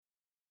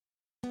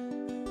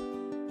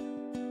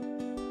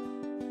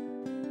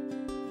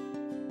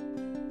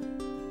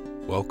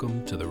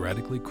Welcome to the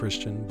Radically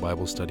Christian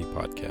Bible Study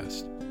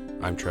Podcast.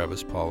 I'm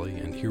Travis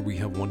Pauley, and here we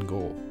have one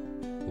goal: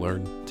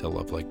 learn to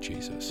love like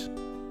Jesus.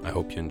 I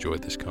hope you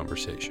enjoyed this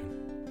conversation.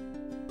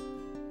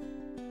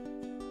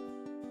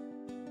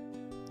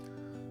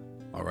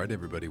 All right,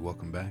 everybody,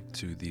 welcome back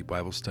to the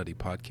Bible Study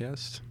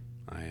Podcast.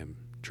 I am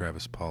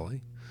Travis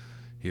Pauley,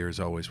 here as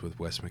always with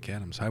Wes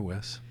McAdams. Hi,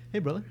 Wes. Hey,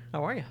 brother.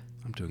 How are you?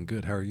 I'm doing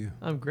good. How are you?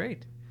 I'm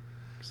great.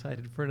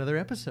 Excited for another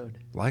episode.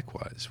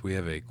 Likewise, we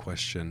have a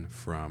question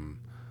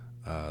from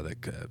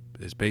that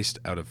is based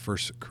out of 1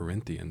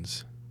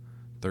 Corinthians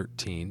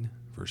 13,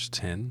 verse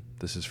 10.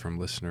 This is from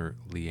listener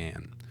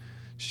Leanne.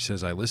 She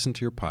says, I listened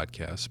to your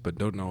podcast, but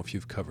don't know if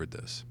you've covered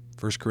this.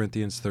 1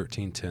 Corinthians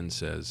 13:10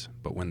 says,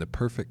 but when the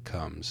perfect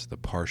comes, the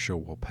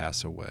partial will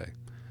pass away.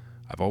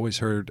 I've always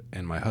heard,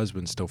 and my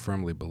husband still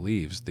firmly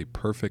believes, the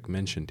perfect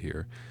mentioned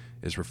here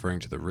is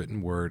referring to the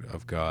written word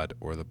of God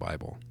or the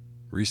Bible.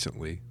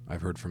 Recently,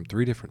 I've heard from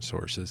 3 different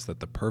sources that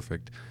the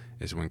perfect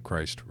is when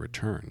Christ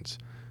returns.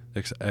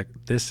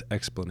 This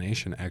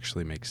explanation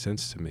actually makes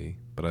sense to me,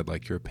 but I'd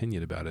like your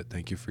opinion about it.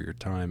 Thank you for your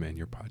time and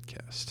your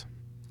podcast.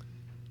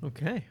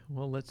 Okay,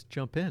 well, let's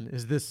jump in.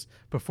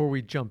 Before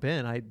we jump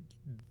in,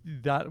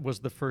 that was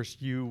the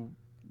first you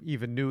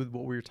even knew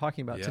what we were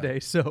talking about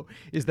today. So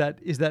is that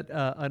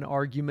an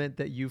argument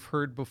that you've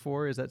heard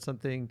before? Is that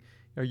something,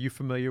 are you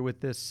familiar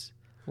with this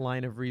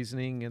line of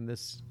reasoning and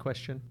this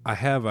question? I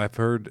have. I've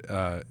heard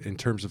in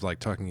terms of like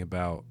talking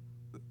about,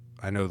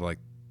 I know like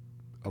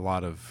a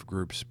lot of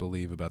groups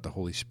believe about the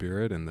Holy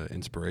Spirit and the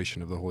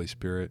inspiration of the Holy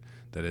Spirit,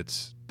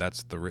 that's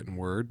the written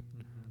word,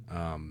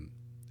 and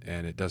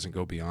it doesn't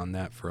go beyond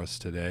that for us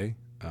today.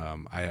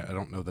 I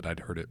don't know that I'd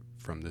heard it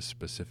from this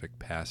specific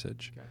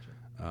passage.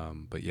 Gotcha.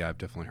 But yeah, I've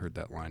definitely heard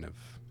that line of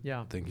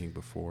thinking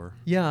before.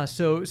 Yeah.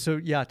 So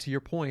yeah, to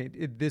your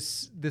point,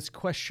 this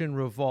question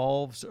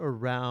revolves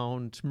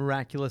around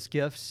miraculous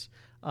gifts,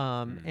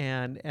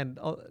 and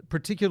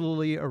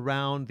particularly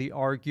around the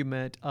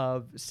argument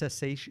of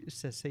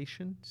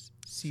ceasing,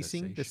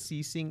 the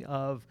ceasing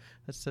of,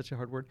 that's such a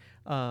hard word,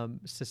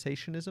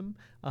 cessationism,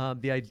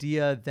 the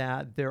idea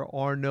that there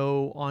are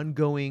no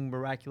ongoing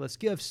miraculous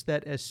gifts,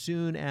 that as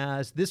soon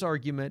as, this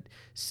argument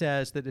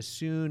says that as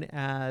soon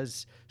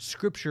as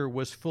Scripture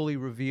was fully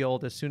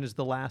revealed, as soon as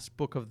the last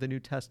book of the New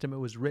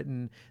Testament was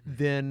written,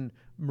 then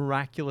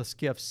miraculous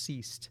gifts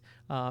ceased.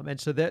 And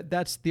so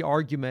that's the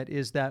argument,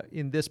 is that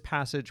in this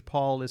passage,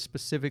 Paul is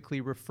specifically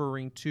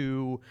referring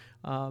to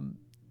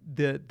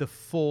the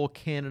full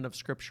canon of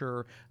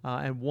Scripture.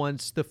 And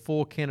once the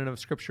full canon of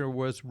Scripture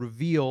was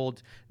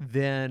revealed,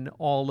 then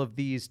all of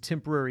these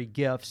temporary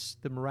gifts,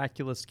 the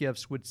miraculous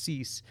gifts, would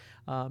cease.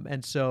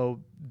 And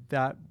so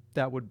that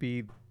would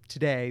be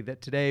today,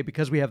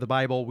 because we have the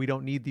Bible, we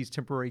don't need these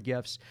temporary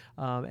gifts.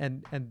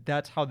 And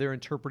that's how they're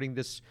interpreting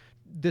this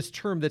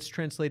term that's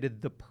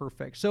translated the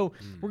perfect. So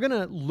we're going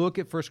to look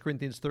at 1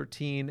 Corinthians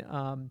 13,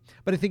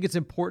 but I think it's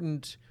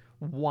important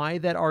why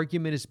that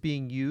argument is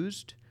being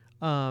used,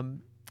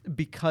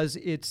 because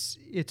it's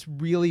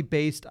really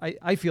based,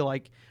 I feel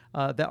like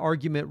that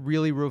argument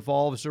really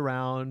revolves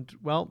around,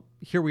 well,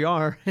 here we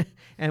are,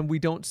 and we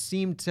don't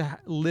seem to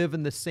live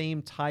in the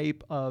same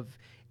type of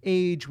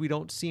age. We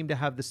don't seem to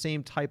have the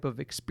same type of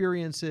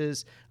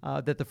experiences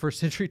that the first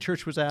century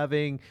church was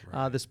having,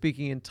 the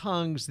speaking in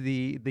tongues,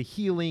 the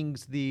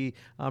healings, the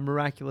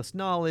miraculous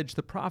knowledge,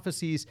 the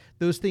prophecies.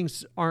 Those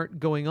things aren't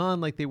going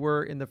on like they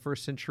were in the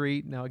first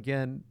century. Now,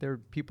 again, there are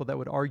people that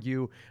would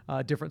argue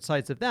different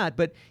sides of that,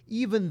 but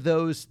even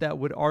those that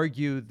would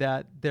argue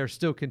that they're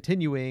still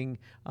continuing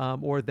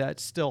or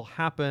that still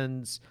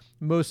happens,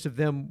 most of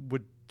them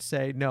would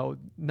say, no,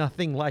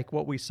 nothing like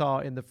what we saw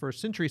in the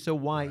first century. So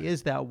why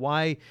is that?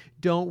 Why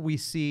don't we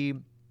see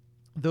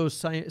those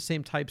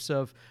same types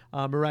of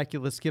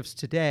miraculous gifts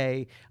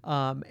today?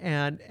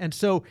 And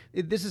so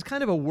this is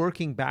kind of a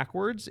working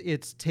backwards.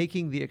 It's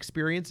taking the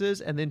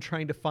experiences and then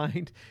trying to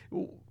find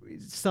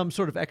some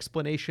sort of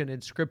explanation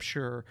in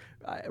Scripture,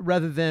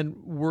 rather than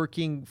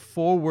working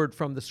forward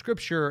from the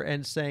Scripture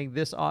and saying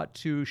this ought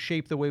to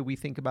shape the way we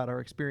think about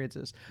our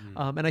experiences.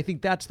 And I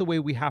think that's the way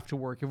we have to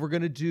work. If we're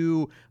going to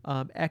do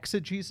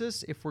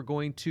exegesis, if we're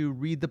going to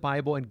read the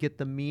Bible and get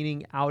the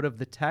meaning out of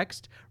the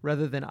text,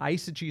 rather than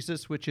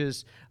eisegesis, which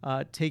is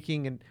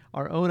taking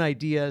our own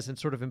ideas and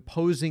sort of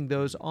imposing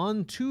those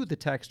onto the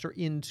text or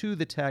into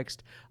the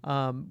text,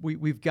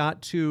 we've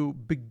got to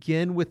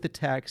begin with the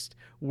text,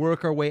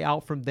 work our way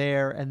out from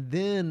there, and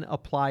then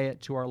apply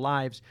it to our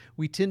lives.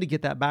 We tend to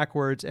get that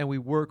backwards, and we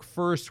work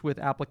first with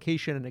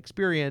application and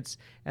experience,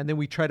 and then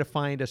we try to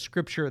find a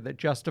Scripture that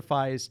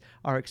justifies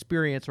our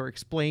experience or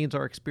explains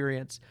our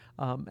experience.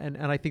 And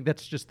I think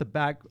that's just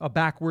a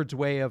backwards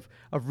way of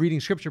reading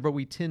Scripture, but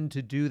we tend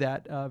to do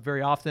that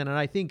very often. And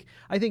I think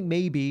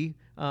maybe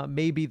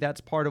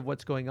that's part of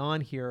what's going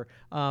on here.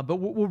 But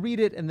we'll read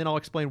it, and then I'll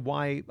explain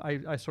why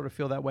I sort of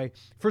feel that way.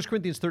 1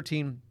 Corinthians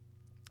 13,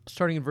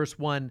 starting in verse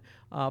 1,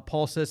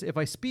 Paul says, if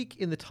I speak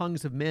in the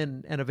tongues of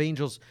men and of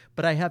angels,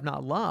 but I have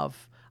not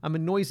love, I'm a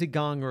noisy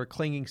gong or a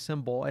clanging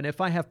cymbal. And if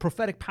I have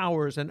prophetic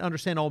powers and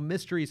understand all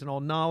mysteries and all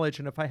knowledge,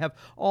 and if I have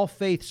all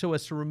faith so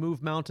as to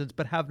remove mountains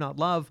but have not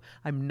love,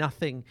 I'm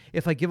nothing.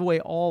 If I give away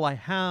all I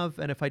have,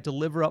 and if I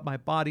deliver up my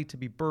body to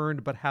be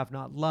burned but have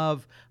not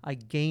love, I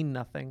gain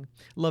nothing.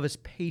 Love is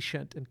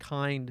patient and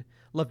kind.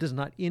 Love does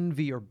not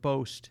envy or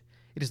boast.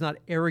 It is not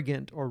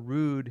arrogant or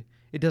rude.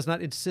 It does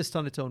not insist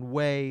on its own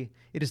way.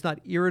 It is not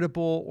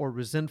irritable or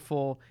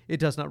resentful. It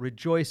does not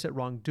rejoice at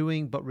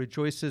wrongdoing, but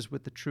rejoices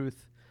with the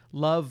truth.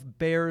 Love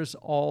bears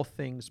all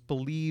things,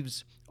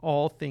 believes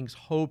all things,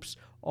 hopes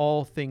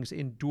all things,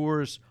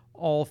 endures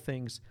all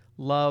things.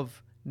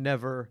 Love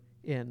never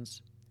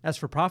ends. As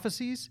for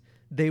prophecies,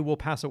 they will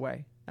pass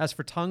away. As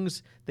for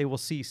tongues, they will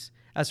cease.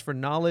 As for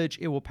knowledge,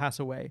 it will pass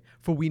away.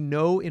 For we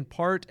know in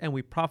part and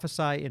we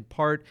prophesy in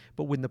part,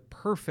 but when the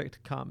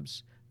perfect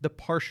comes, the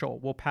partial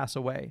will pass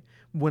away.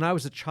 When I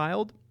was a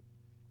child,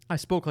 I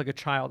spoke like a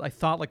child. I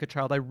thought like a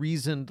child. I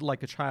reasoned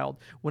like a child.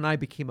 When I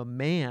became a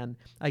man,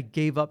 I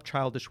gave up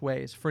childish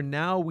ways. For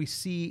now we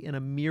see in a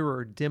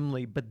mirror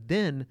dimly, but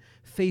then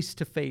face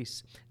to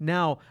face.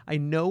 Now I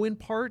know in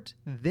part,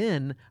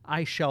 then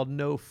I shall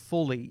know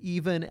fully,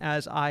 even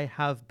as I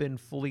have been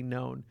fully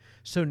known.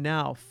 So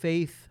now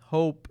faith,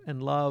 hope,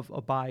 and love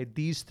abide,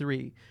 these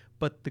three,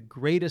 but the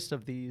greatest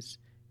of these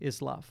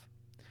is love.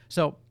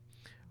 So,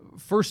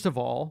 first of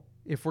all,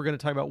 if we're going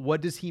to talk about what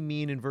does he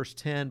mean in verse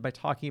 10 by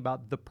talking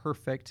about the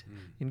perfect,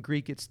 in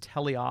Greek it's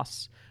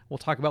teleos. We'll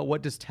talk about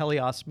what does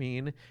teleos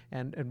mean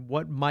and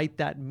what might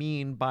that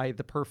mean by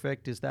the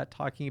perfect. Is that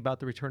talking about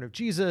the return of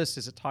Jesus?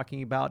 Is it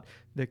talking about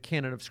the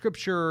canon of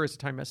Scripture? Is it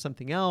talking about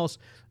something else?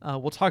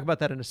 We'll talk about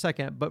that in a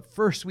second. But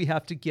first we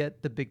have to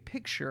get the big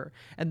picture.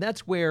 And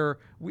that's where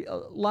a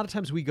lot of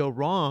times we go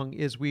wrong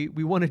is we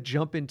want to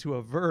jump into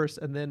a verse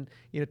and then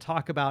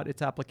talk about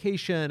its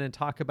application and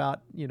talk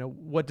about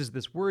what does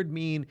this word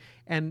mean,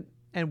 and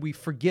we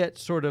forget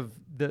sort of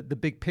the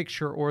big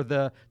picture or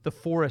the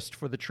forest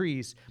for the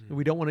trees. Mm-hmm.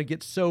 We don't want to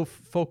get so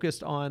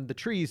focused on the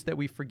trees that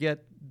we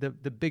forget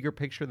the bigger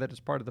picture that is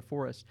part of the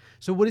forest.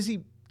 So what is he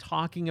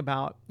talking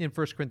about in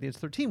 1 Corinthians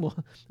 13? Well,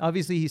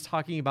 obviously he's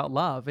talking about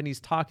love, and he's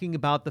talking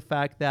about the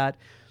fact that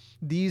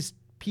these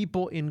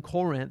people in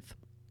Corinth,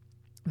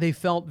 they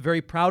felt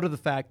very proud of the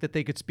fact that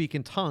they could speak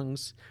in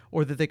tongues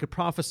or that they could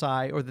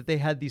prophesy or that they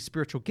had these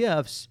spiritual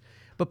gifts.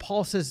 But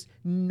Paul says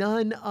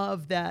none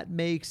of that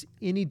makes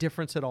any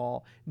difference at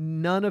all.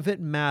 None of it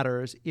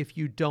matters if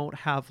you don't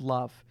have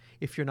love.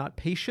 If you're not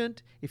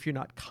patient, if you're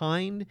not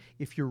kind,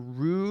 if you're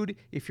rude,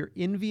 if you're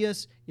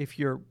envious, if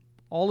you're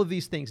all of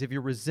these things, if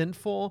you're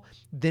resentful,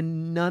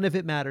 then none of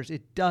it matters.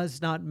 It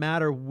does not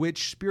matter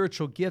which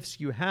spiritual gifts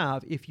you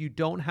have. If you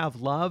don't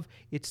have love,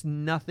 it's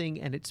nothing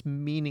and it's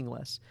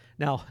meaningless.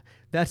 Now,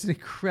 that's an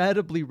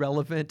incredibly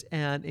relevant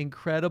and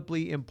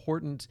incredibly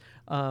important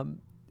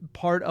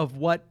part of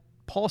what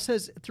Paul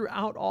says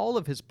throughout all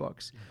of his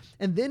books.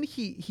 And then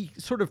he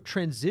sort of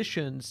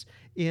transitions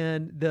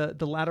in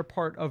the latter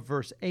part of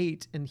verse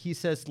 8, and he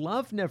says,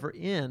 love never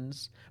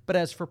ends, but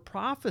as for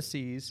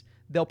prophecies,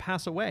 they'll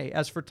pass away.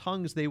 As for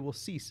tongues, they will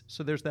cease.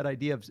 So there's that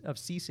idea of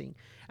ceasing.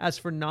 As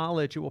for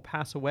knowledge, it will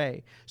pass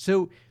away.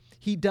 So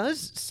he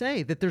does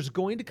say that there's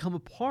going to come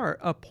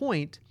a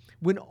point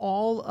when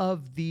all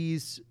of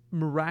these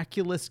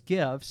miraculous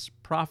gifts,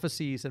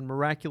 prophecies and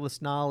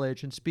miraculous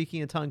knowledge and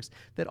speaking in tongues,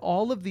 that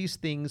all of these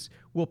things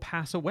will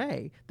pass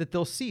away, that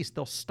they'll cease,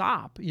 they'll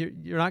stop.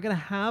 You're not going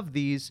to have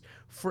these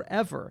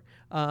forever.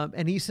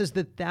 And he says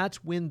that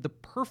that's when the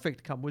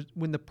perfect comes.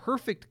 When the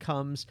perfect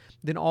comes,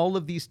 then all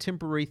of these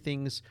temporary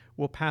things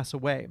will pass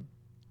away.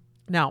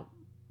 Now,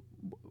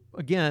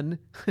 again,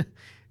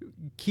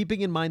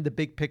 keeping in mind the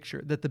big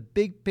picture, that the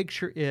big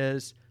picture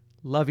is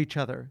love each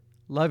other.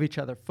 Love each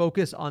other.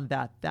 Focus on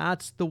that.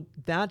 That's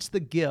the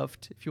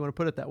gift, if you want to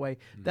put it that way.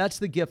 That's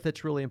the gift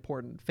that's really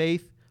important.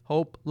 Faith,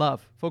 hope,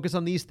 love. Focus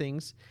on these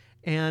things.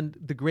 And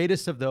the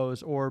greatest of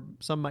those, or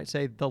some might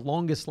say the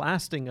longest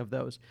lasting of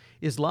those,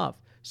 is love.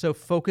 So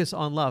focus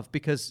on love,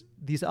 because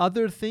these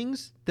other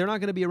things, they're not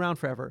going to be around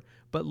forever,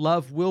 but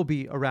love will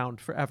be around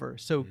forever.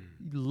 So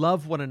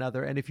love one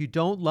another. And if you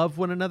don't love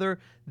one another,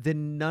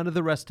 then none of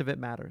the rest of it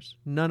matters.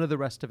 None of the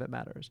rest of it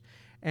matters.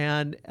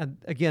 And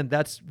again,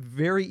 that's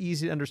very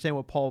easy to understand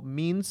what Paul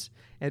means,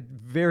 and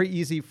very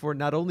easy for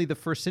not only the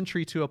first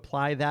century to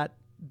apply that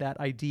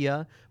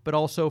idea, but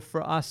also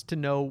for us to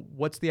know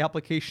what's the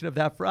application of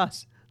that for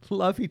us.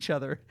 Love each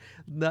other.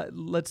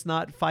 Let's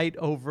not fight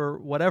over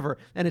whatever.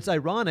 And it's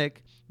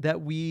ironic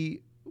that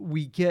we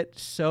get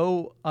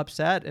so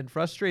upset and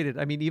frustrated.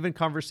 I mean, even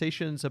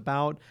conversations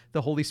about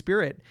the Holy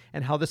Spirit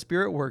and how the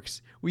Spirit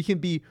works, we can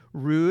be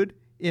rude,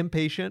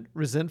 impatient,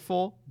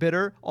 resentful,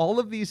 bitter, all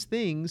of these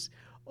things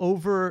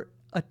over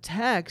a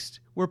text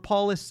where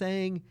Paul is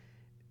saying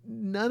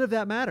none of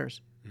that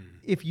matters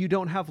if you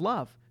don't have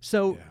love.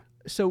 So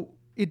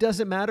it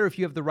doesn't matter if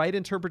you have the right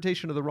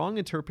interpretation or the wrong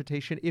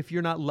interpretation. If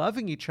you're not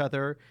loving each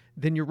other,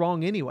 then you're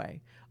wrong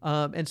anyway.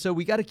 And so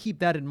we got to keep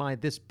that in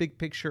mind, this big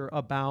picture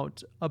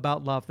about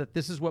love, that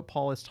this is what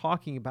Paul is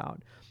talking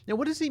about. Now,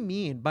 what does he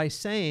mean by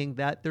saying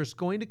that there's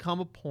going to come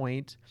a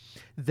point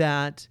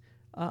that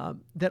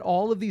that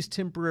all of these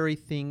temporary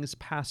things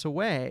pass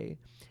away,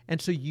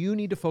 and so you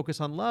need to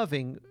focus on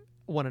loving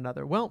one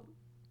another? Well,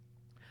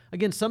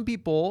 again, some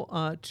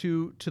people,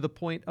 to the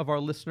point of our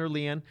listener,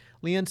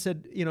 Leanne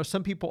said,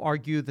 some people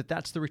argue that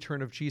that's the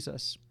return of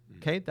Jesus.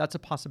 Okay, that's a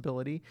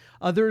possibility.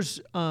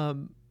 Others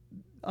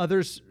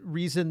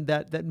reason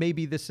that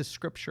maybe this is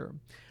Scripture.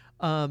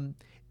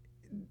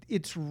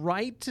 It's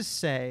right to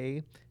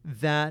say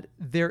that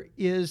there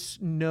is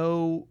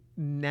no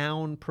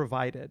noun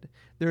provided.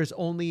 There is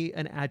only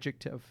an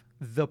adjective,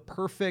 the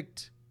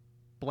perfect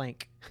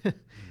blank.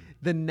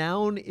 The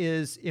noun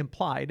is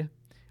implied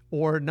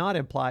or not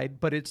implied,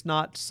 but it's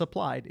not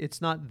supplied.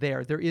 It's not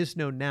there. There is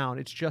no noun.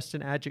 It's just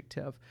an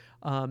adjective.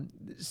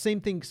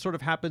 Same thing sort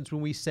of happens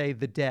when we say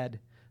the dead.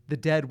 The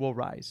dead will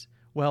rise.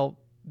 Well,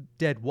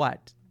 dead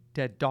what?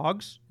 Dead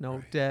dogs?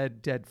 No.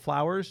 Right. Dead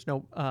flowers?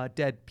 No.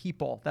 Dead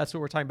people. That's what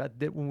we're talking about.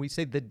 When we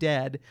say the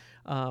dead,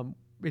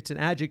 it's an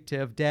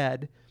adjective,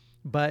 dead,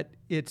 but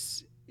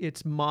it's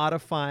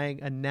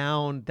modifying a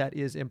noun that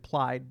is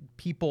implied.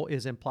 People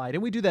is implied.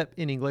 And we do that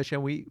in English,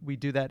 and we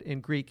do that in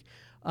Greek.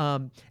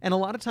 And a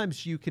lot of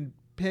times you can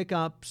pick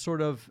up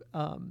sort of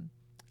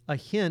a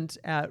hint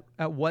at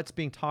what's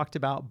being talked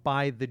about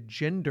by the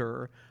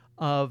gender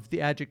of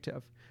the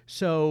adjective.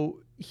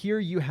 So here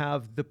you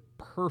have the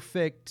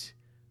perfect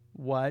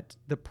what?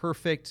 The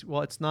perfect,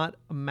 well, it's not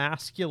a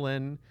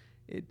masculine,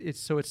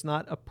 so it's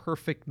not a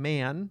perfect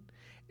man,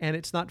 and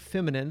it's not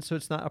feminine, so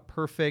it's not a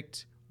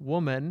perfect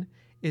woman.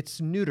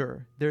 It's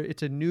neuter.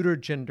 It's a neuter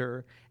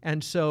gender,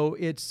 and so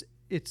it's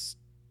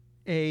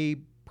a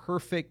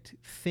perfect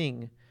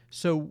thing.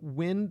 So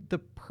when the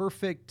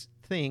perfect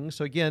thing,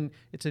 so again,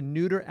 it's a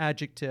neuter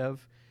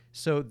adjective,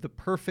 so the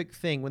perfect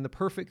thing, when the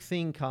perfect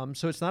thing comes,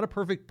 so it's not a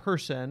perfect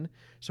person,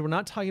 so we're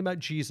not talking about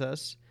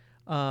Jesus.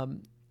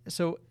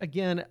 So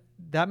again,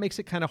 that makes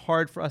it kind of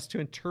hard for us to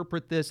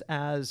interpret this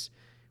as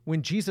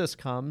when Jesus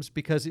comes,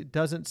 because it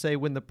doesn't say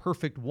when the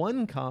perfect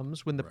one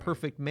comes, when the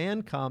perfect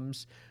man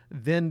comes,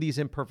 then these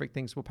imperfect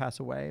things will pass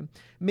away.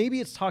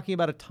 Maybe it's talking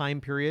about a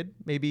time period.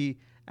 Maybe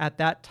at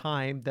that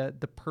time,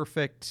 the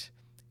perfect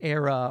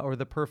era or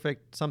the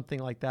perfect something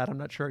like that. I'm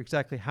not sure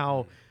exactly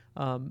how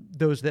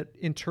those that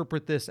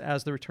interpret this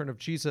as the return of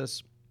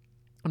Jesus,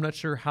 I'm not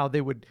sure how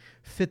they would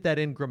fit that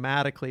in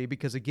grammatically,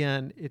 because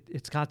again,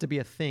 it's got to be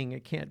a thing.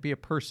 It can't be a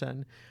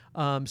person.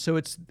 So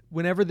it's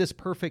whenever this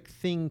perfect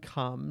thing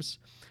comes.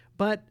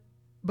 But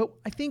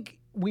I think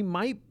we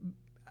might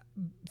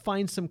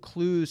find some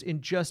clues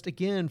in just,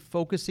 again,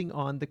 focusing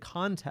on the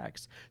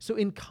context. So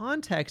in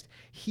context,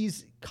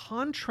 he's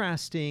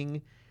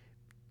contrasting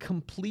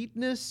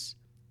completeness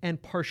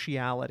and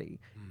partiality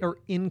or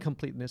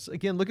incompleteness.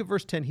 Again, look at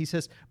verse 10. He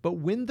says, but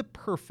when the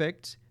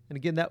perfect, and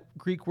again, that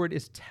Greek word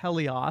is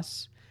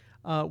teleos.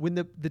 When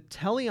the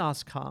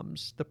teleos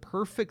comes, the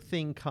perfect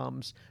thing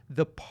comes,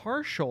 the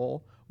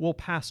partial will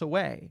pass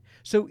away.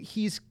 So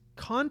he's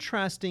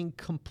contrasting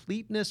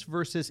completeness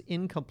versus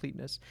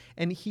incompleteness.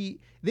 And he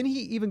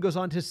even goes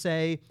on to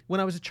say, when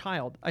I was a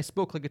child, I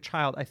spoke like a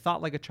child, I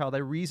thought like a child, I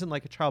reasoned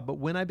like a child, but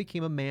when I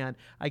became a man,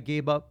 I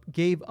gave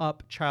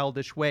up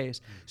childish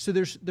ways. So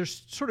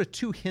there's sort of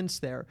two hints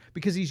there,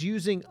 because he's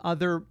using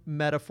other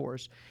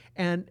metaphors.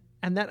 And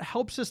that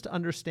helps us to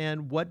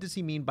understand, what does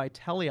he mean by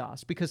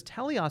teleos? Because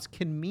teleos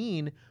can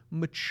mean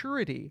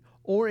maturity,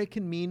 or it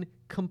can mean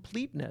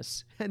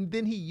completeness. And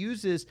then he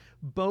uses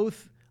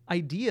both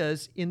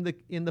ideas in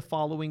the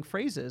following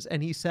phrases.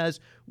 And he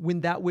says,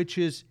 when that which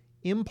is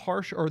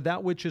impartial or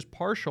that which is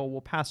partial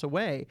will pass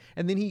away.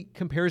 And then he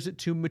compares it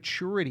to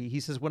maturity. He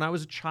says, when I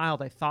was a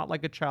child, I thought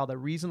like a child, I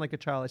reasoned like a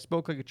child, I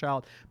spoke like a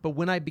child, but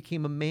when I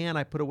became a man,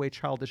 I put away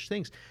childish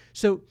things.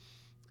 So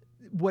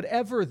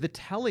whatever the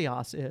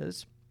teleos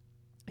is,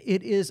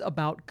 it is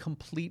about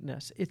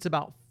completeness. It's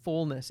about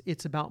fullness.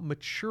 It's about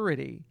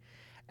maturity.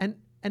 And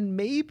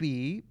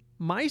maybe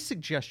my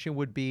suggestion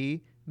would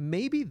be,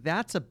 maybe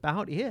that's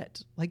about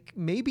it. Like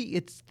maybe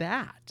it's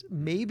that.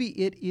 Maybe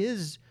it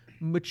is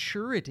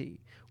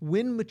maturity.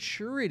 When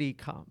maturity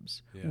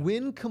comes,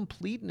 when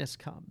completeness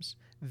comes,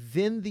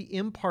 then the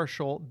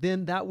impartial,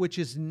 then that which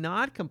is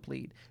not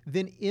complete,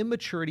 then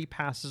immaturity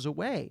passes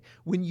away.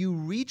 When you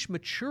reach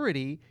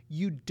maturity,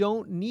 you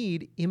don't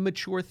need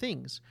immature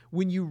things.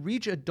 When you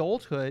reach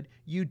adulthood,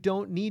 you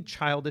don't need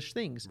childish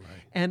things.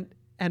 Right.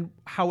 And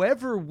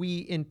however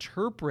we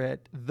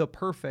interpret the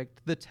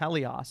perfect, the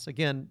teleos,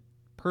 again,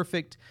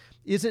 perfect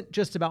isn't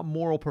just about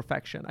moral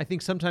perfection. I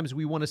think sometimes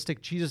we want to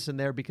stick Jesus in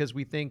there because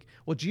we think,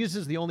 well,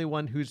 Jesus is the only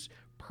one who's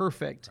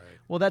perfect. Right.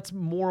 Well, that's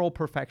moral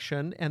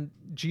perfection, and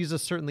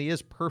Jesus certainly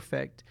is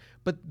perfect.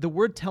 But the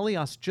word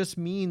teleos just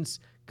means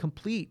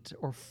complete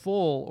or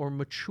full or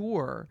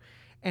mature.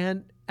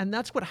 And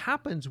that's what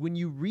happens when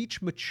you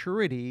reach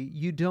maturity.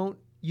 You don't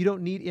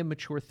need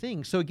immature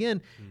things. So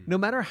again, no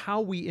matter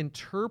how we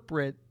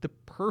interpret the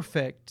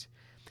perfect,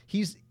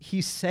 he's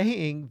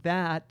saying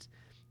that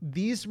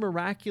these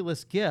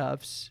miraculous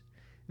gifts,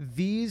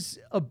 these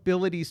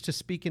abilities to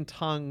speak in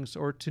tongues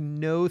or to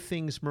know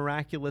things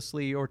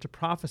miraculously or to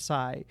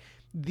prophesy,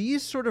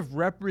 these sort of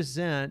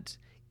represent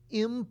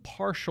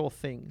impartial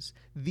things.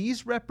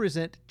 These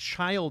represent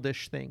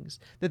childish things,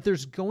 that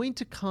there's going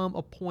to come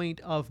a point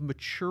of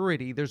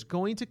maturity. There's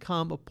going to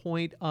come a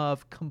point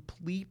of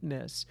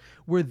completeness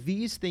where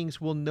these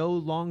things will no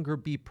longer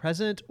be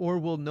present or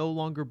will no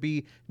longer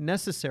be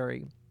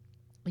necessary.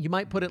 You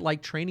might put it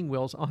like training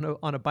wheels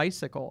on a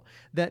bicycle,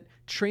 that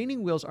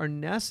training wheels are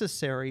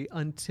necessary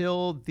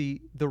until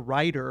the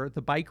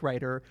bike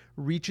rider,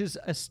 reaches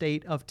a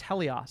state of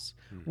teleos.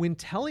 When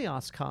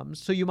teleos comes,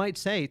 so you might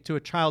say to a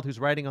child who's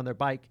riding on their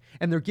bike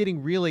and they're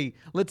getting really,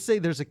 let's say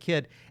there's a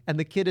kid and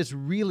the kid is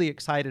really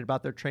excited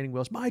about their training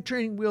wheels. My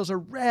training wheels are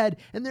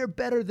red and they're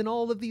better than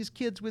all of these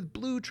kids with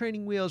blue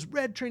training wheels.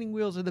 Red training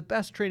wheels are the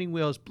best training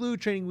wheels. Blue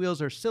training wheels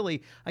are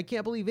silly. I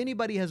can't believe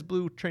anybody has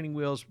blue training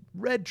wheels.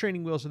 Red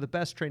training wheels are the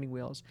best training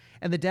wheels.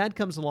 And the dad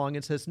comes along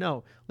and says,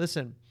 no,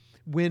 listen,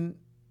 when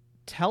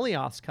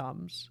teleos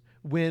comes,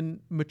 when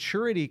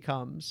maturity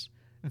comes,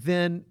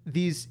 then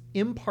these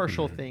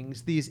impartial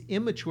things, these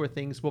immature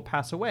things will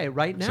pass away.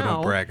 Right now, so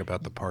don't brag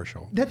about the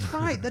partial. That's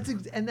right.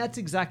 That's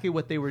exactly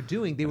what they were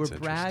doing. They were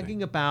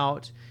bragging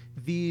about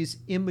these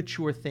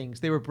immature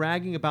things. They were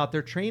bragging about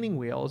their training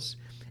wheels.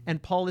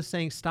 And Paul is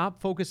saying, stop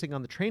focusing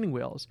on the training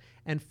wheels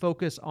and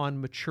focus on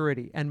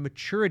maturity. And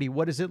maturity,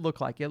 what does it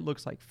look like? It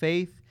looks like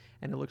faith,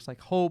 and it looks like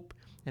hope,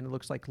 and it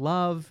looks like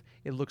love.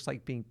 It looks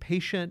like being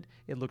patient.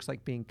 It looks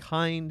like being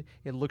kind.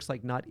 It looks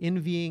like not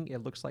envying.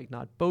 It looks like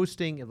not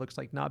boasting. It looks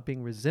like not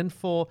being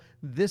resentful.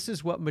 This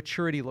is what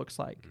maturity looks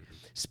like.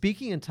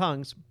 Speaking in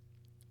tongues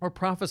or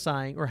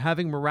prophesying or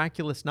having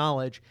miraculous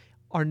knowledge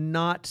are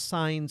not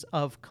signs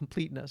of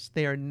completeness.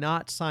 They are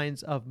not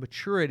signs of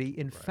maturity.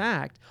 In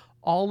fact,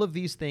 all of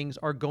these things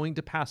are going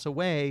to pass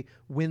away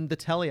when the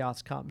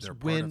teleos comes. They're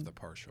part of the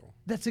partial.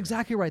 That's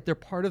exactly right. They're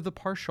part of the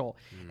partial.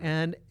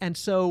 And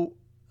so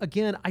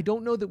again, I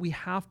don't know that we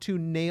have to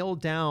nail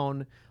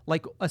down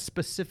like a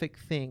specific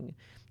thing.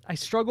 I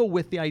struggle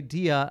with the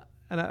idea,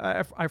 and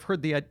I've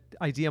heard the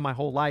idea my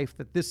whole life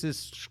that this is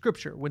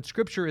Scripture, when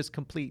Scripture is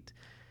complete.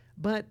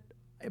 But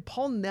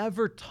Paul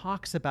never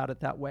talks about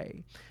it that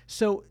way.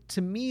 So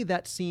to me,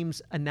 that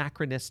seems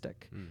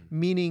anachronistic,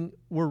 meaning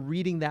we're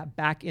reading that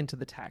back into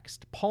the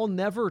text. Paul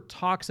never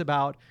talks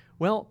about,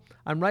 well,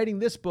 I'm writing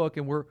this book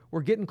and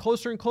we're getting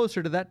closer and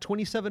closer to that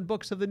 27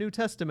 books of the New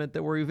Testament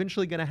that we're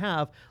eventually going to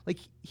have. Like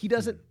he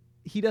doesn't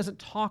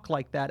talk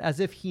like that, as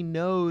if he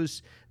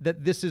knows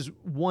that this is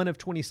one of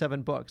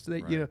 27 books.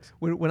 That, you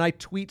know, when I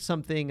tweet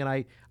something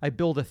and I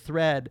build a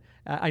thread,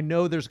 I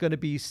know there's going to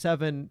be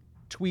 7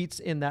 tweets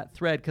in that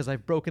thread because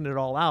I've broken it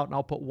all out, and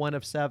I'll put 1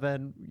 of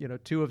 7,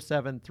 2 of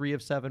 7, 3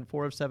 of 7,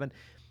 4 of 7.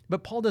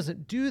 But Paul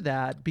doesn't do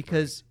that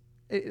because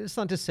it's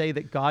not to say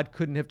that God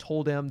couldn't have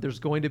told him there's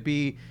going to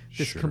be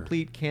this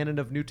complete canon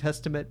of New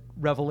Testament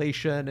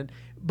revelation,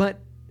 but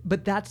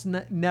that's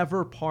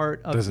never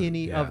part of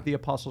any of the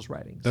apostles'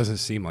 writings. Doesn't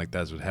seem like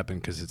that's what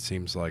happened, because it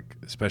seems like,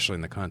 especially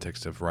in the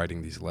context of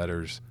writing these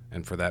letters,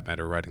 and for that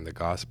matter, writing the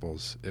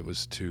Gospels, it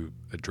was to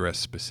address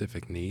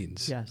specific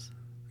needs. Yes.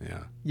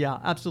 Yeah. Yeah,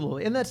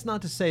 absolutely. And that's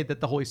not to say that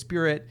the Holy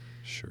Spirit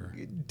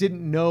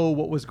didn't know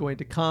what was going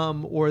to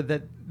come, or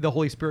that the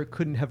Holy Spirit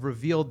couldn't have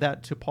revealed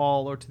that to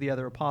Paul or to the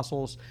other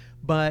apostles.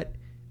 But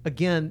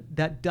again,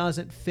 that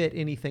doesn't fit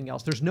anything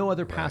else. There's no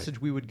other passage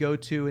we would go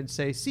to and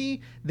say, see,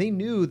 they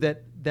knew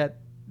that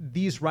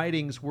these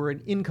writings were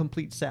an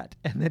incomplete set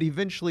and that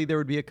eventually there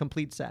would be a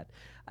complete set.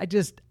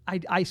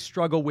 I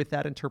struggle with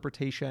that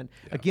interpretation.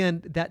 Yeah.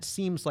 Again, that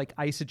seems like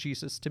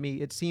eisegesis to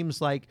me. It seems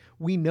like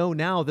we know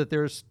now that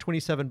there's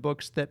 27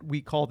 books that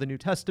we call the New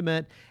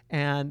Testament,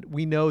 and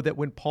we know that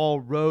when Paul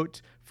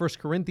wrote 1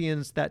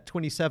 Corinthians, that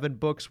 27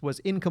 books was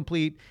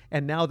incomplete,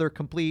 and now they're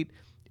complete.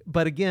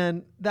 But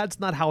again, that's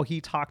not how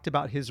he talked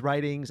about his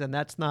writings, and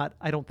that's not,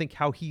 I don't think,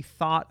 how he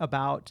thought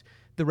about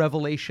the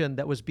revelation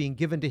that was being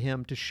given to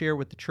him to share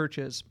with the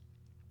churches.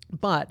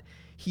 But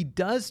he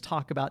does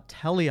talk about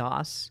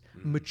teleos,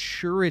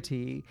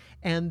 maturity,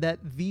 and that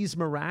these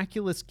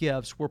miraculous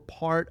gifts were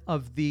part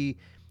of the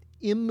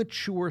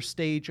immature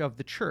stage of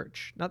the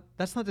church. Now,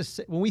 that's not to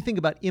say, when we think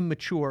about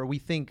immature, we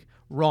think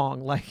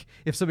wrong. Like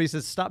if somebody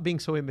says, stop being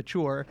so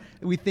immature,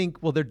 we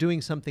think, well, they're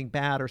doing something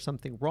bad or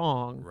something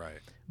wrong. Right.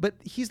 But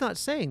he's not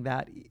saying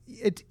that.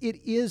 It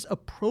is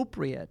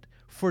appropriate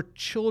for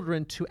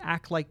children to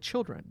act like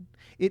children.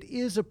 It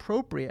is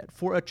appropriate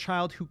for a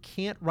child who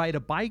can't ride a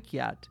bike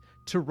yet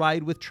to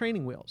ride with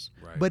training wheels.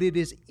 Right. But it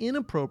is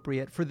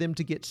inappropriate for them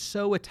to get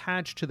so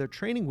attached to their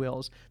training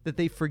wheels that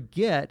they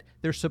forget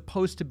they're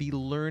supposed to be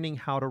learning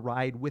how to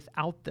ride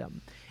without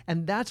them.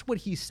 And that's what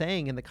he's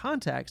saying in the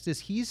context, is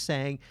he's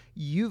saying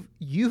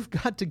you've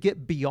got to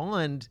get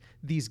beyond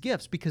these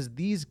gifts, because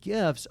these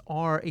gifts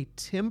are a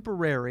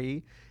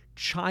temporary,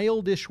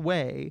 childish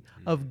way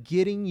of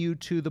getting you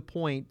to the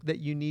point that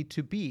you need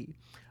to be.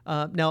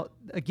 Now,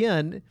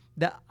 again,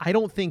 that I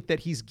don't think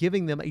that he's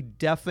giving them a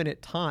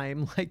definite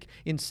time, like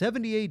in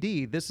 70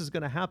 AD, this is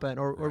going to happen,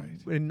 or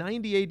in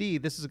 90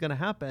 AD, this is going to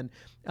happen.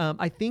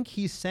 I think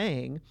he's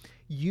saying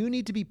you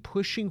need to be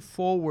pushing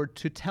forward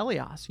to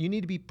teleos. You need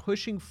to be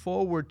pushing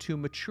forward to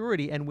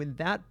maturity. And when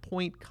that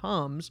point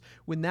comes,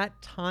 when that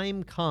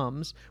time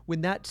comes, when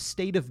that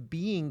state of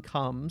being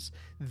comes,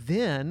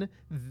 then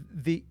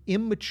the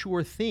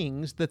immature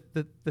things,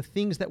 the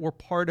things that were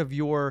part of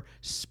your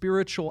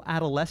spiritual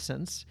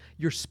adolescence,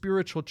 your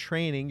spiritual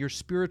training, your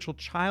spiritual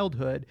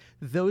childhood,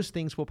 those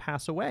things will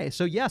pass away.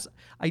 So yes,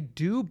 I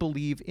do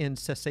believe in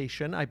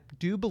cessation. I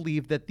do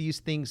believe that these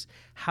things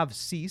have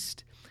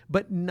ceased,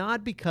 but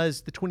not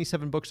because the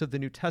 27 books of the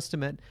New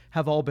Testament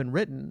have all been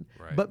written,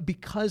 but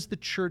because the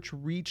church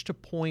reached a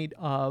point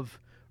of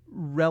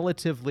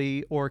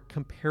relatively or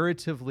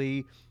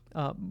comparatively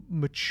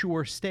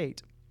mature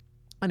state.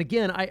 And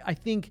again, I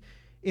think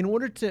in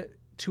order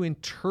to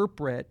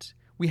interpret,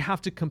 we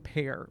have to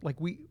compare.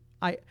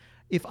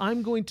 If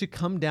I'm going to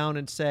come down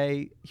and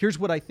say, here's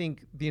what I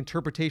think the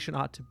interpretation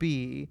ought to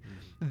be,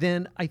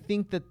 then I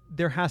think that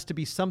there has to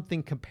be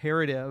something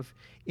comparative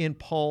in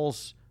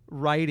Paul's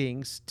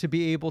writings to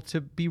be able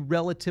to be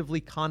relatively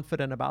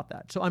confident about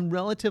that. So I'm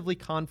relatively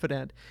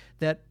confident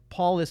that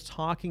Paul is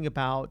talking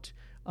about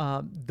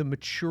the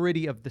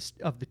maturity of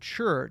the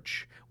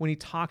church when he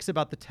talks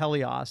about the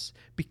teleos,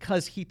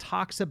 because he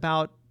talks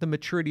about the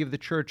maturity of the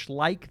church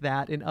like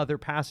that in other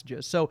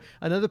passages. So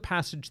another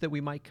passage that we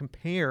might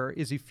compare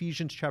is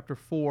Ephesians chapter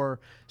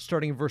 4,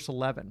 starting in verse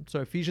 11. So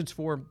Ephesians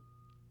 4,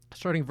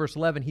 starting in verse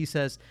 11, he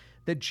says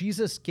that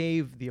Jesus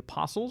gave the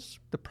apostles,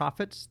 the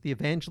prophets, the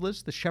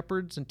evangelists, the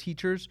shepherds and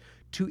teachers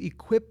to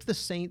equip the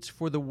saints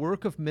for the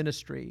work of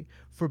ministry,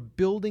 for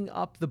building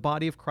up the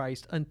body of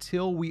Christ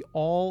until we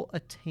all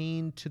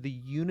attain to the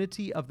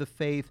unity of the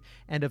faith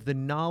and of the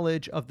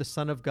knowledge of the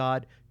Son of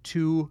God,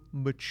 to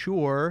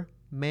mature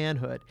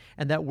manhood.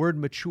 And that word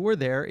mature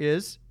there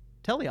is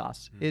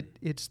teleos.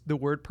 It's the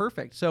word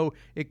perfect. So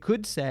it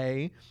could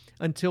say,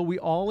 until we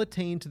all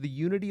attain to the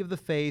unity of the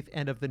faith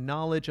and of the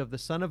knowledge of the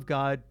Son of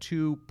God,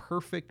 to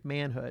perfect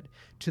manhood,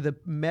 to the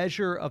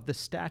measure of the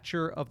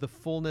stature of the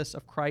fullness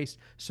of Christ,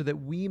 so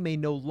that we may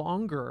no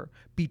longer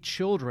be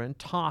children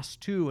tossed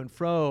to and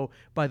fro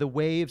by the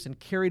waves and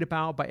carried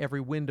about by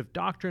every wind of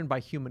doctrine, by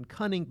human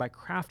cunning, by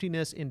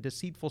craftiness in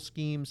deceitful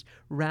schemes.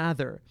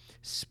 Rather,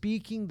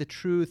 speaking the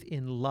truth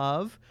in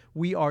love,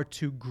 we are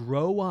to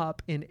grow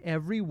up in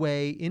every way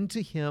into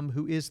him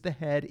who is the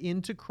head,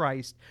 into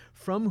Christ,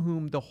 from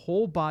whom the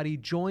whole body,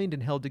 joined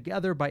and held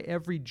together by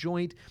every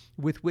joint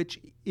with which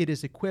it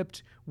is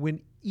equipped,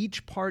 when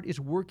each part is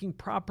working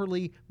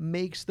properly,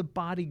 makes the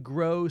body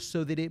grow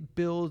so that it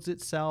builds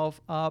itself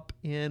up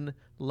in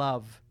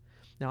love.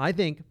 Now, I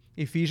think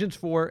Ephesians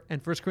 4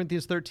 and 1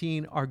 Corinthians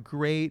 13 are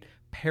great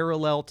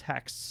parallel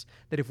texts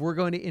that if we're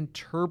going to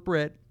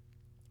interpret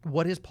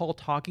what is Paul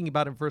talking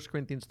about in 1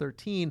 Corinthians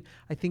 13,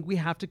 I think we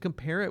have to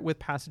compare it with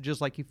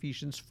passages like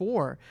Ephesians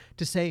 4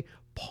 to say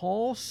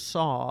Paul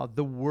saw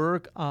the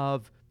work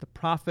of the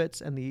prophets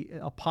and the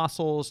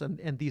apostles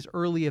and these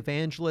early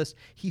evangelists.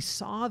 He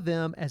saw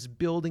them as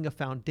building a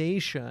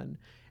foundation.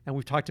 And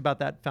we've talked about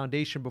that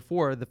foundation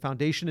before. The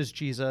foundation is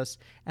Jesus,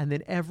 and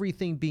then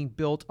everything being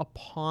built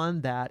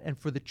upon that, and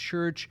for the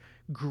church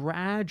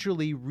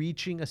gradually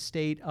reaching a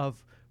state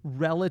of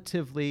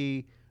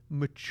relatively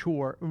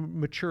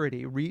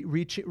maturity,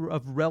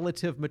 of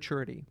relative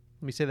maturity.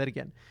 Let me say that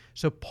again.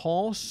 So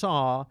Paul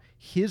saw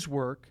his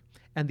work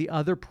and the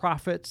other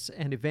prophets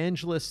and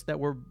evangelists that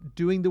were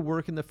doing the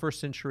work in the first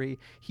century.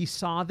 He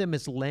saw them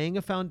as laying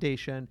a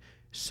foundation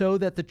so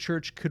that the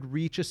church could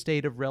reach a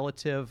state of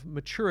relative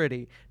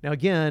maturity. Now,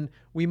 again,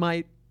 we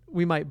might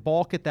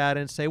balk at that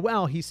and say,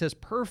 well, he says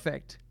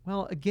perfect.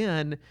 Well,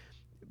 again,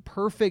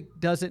 perfect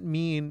doesn't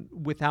mean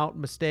without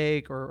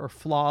mistake or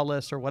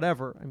flawless or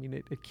whatever. I mean,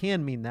 it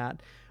can mean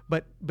that,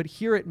 but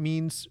here it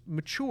means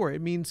mature.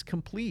 It means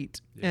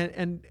complete,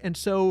 and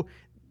so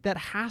that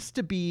has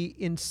to be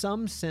in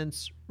some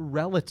sense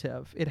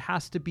relative. It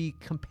has to be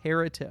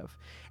comparative,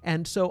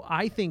 and so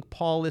I think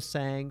Paul is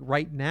saying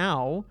right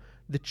now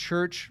the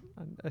church.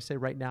 I say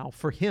right now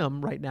for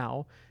him right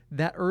now.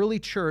 That early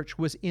church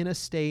was in a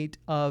state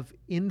of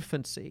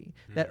infancy.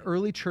 That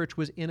early church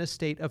was in a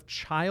state of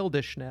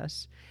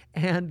childishness,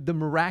 and the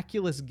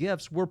miraculous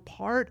gifts were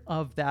part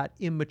of that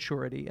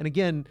immaturity. And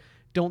again,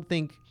 don't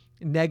think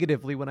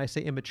negatively when I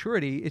say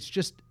immaturity. It's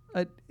just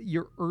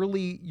your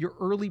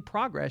early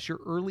progress, your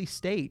early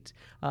state,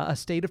 a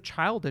state of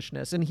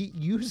childishness. And he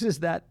uses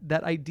that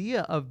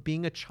idea of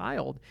being a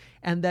child,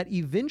 and that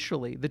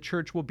eventually the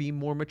church will be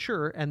more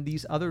mature, and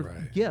these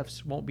other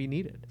gifts won't be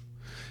needed.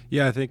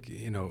 Yeah, I think,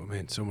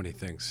 so many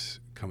things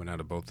coming out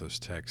of both those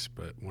texts,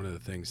 but one of the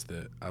things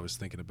that I was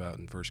thinking about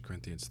in 1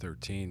 Corinthians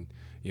 13,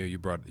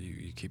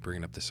 you keep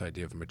bringing up this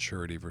idea of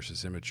maturity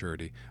versus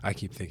immaturity. I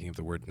keep thinking of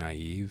the word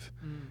naive,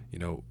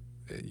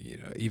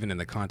 even in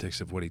the context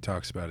of what he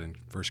talks about in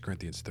 1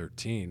 Corinthians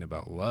 13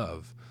 about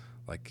love,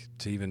 like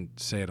to even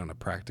say it on a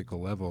practical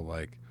level,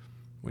 like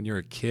when you're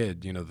a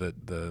kid,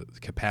 the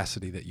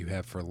capacity that you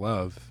have for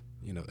love,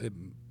 it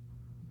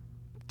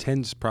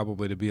tends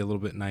probably to be a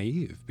little bit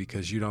naive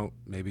because you don't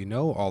maybe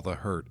know all the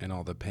hurt and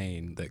all the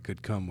pain that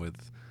could come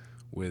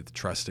with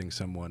trusting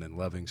someone and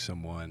loving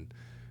someone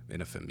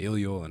in a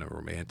familial, in a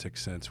romantic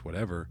sense,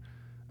 whatever.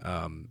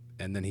 And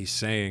then he's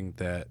saying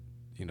that,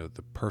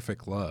 the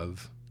perfect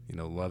love,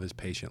 love is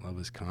patient, love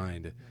is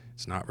kind,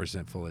 it's not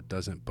resentful, it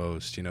doesn't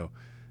boast,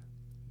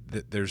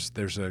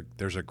 there's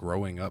a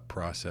growing up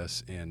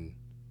process in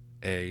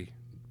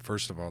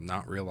first of all,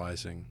 not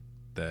realizing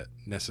that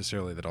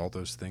necessarily that all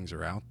those things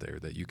are out there,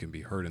 that you can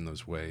be hurt in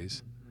those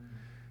ways.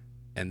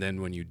 And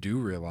then when you do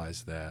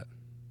realize that,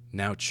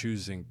 now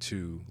choosing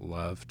to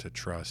love, to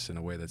trust in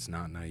a way that's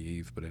not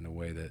naive, but in a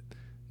way that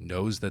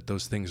knows that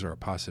those things are a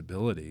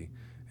possibility.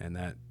 And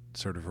that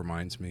sort of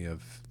reminds me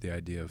of the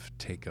idea of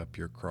take up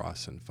your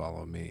cross and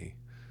follow me.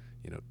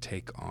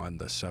 Take on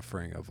the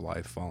suffering of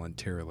life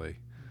voluntarily.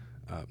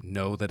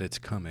 Know that it's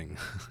coming.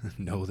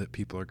 Know that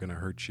people are going to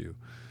hurt you.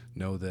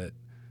 Know that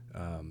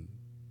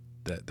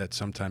that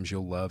sometimes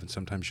you'll love and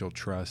sometimes you'll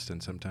trust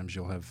and sometimes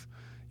you'll have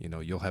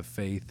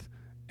faith,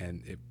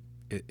 and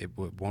it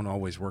won't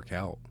always work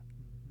out.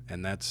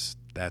 And that's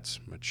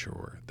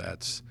mature.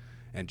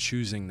 And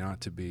choosing not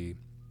to be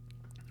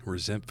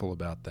resentful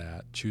about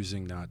that,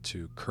 choosing not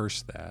to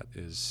curse that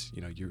is,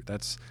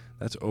 that's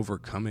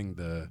overcoming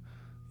the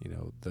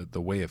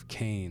way of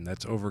Cain.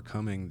 That's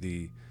overcoming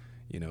the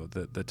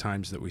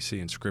times that we see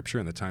in Scripture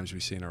and the times we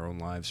see in our own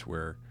lives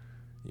where,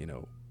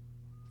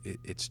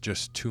 it's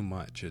just too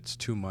much. It's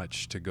too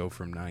much to go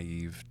from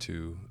naive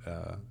to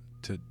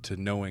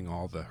knowing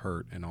all the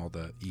hurt and all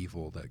the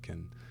evil that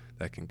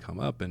can come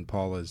up. And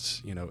Paul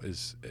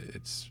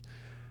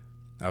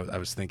I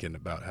was thinking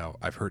about how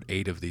I've heard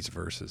 8 of these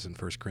verses in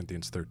 1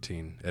 Corinthians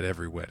 13 at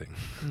every wedding.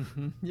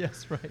 Mm-hmm.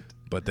 Yes, right.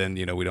 But then,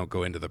 we don't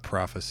go into the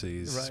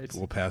prophecies, right.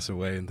 We'll pass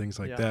away and things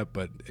like that.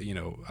 But,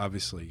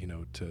 obviously,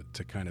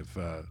 to kind of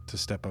to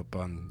step up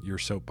on your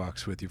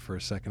soapbox with you for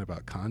a second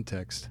about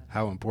context,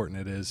 how important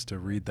it is to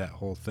read that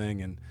whole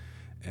thing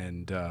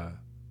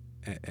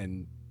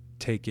and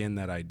take in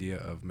that idea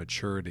of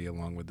maturity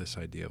along with this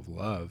idea of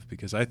love,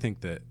 because I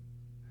think that,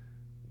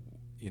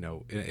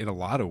 in a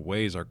lot of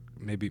ways,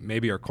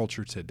 maybe our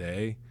culture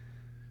today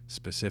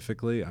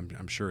specifically,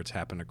 I'm sure it's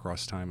happened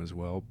across time as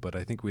well, but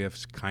I think we have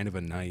kind of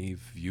a naive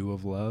view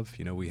of love.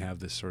 We have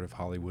this sort of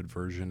Hollywood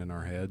version in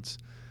our heads,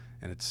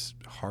 and it's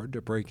hard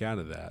to break out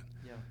of that.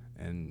 Yeah.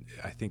 And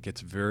I think it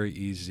is very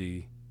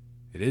easy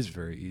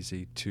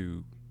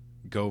to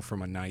go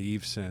from a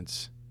naive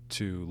sense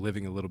to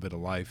living a little bit of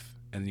life,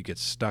 and you get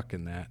stuck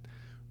in that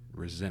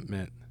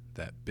resentment,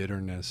 that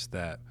bitterness,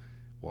 that,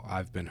 well,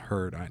 I've been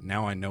hurt.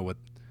 Now I know what,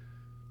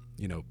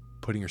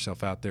 putting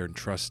yourself out there and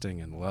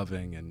trusting and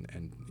loving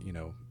and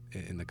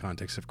in the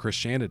context of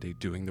Christianity,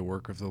 doing the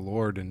work of the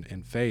Lord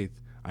and faith,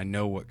 I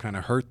know what kind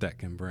of hurt that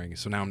can bring.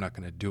 So now I'm not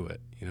going to do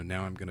it.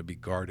 Now I'm going to be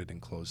guarded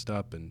and closed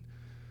up. And,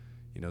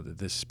 that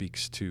this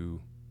speaks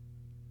to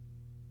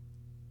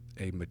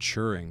a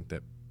maturing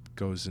that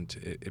goes into,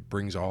 it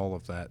brings all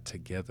of that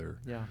together.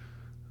 Yeah.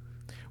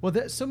 Well,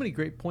 there's so many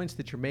great points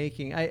that you're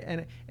making.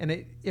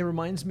 It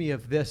reminds me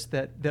of this,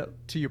 that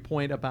to your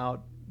point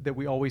about that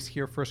we always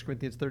hear 1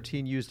 Corinthians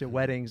 13 used at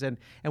weddings. And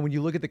when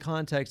you look at the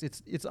context,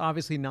 it's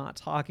obviously not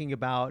talking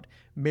about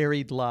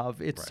married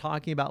love. It's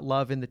talking about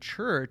love in the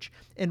church.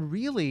 And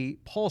really,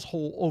 Paul's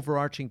whole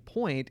overarching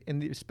point,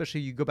 and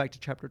especially you go back to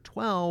chapter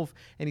 12,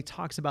 and he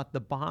talks about the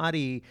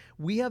body,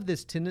 we have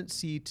this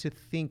tendency to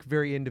think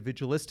very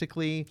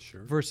individualistically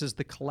versus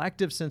the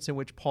collective sense in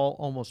which Paul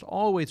almost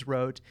always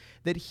wrote,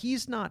 that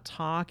he's not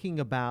talking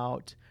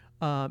about,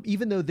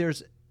 even though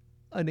there's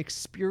an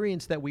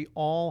experience that we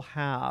all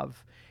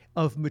have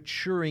of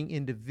maturing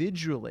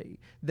individually,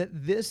 that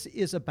this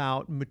is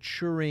about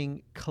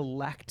maturing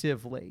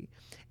collectively.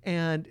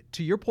 And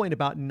to your point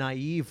about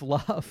naive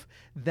love,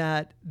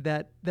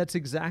 that's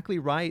exactly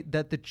right,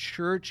 that the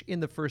church in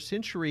the first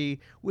century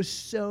was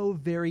so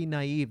very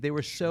naive. They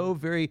were so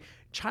very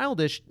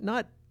childish,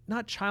 not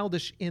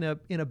childish in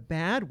a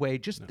bad way,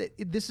 just that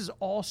this is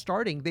all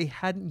starting. They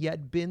hadn't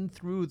yet been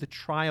through the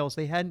trials.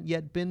 They hadn't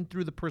yet been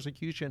through the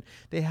persecution.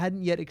 They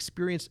hadn't yet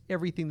experienced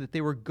everything that they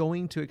were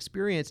going to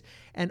experience.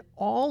 And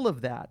all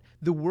of that,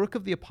 the work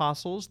of the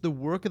apostles, the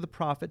work of the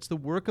prophets, the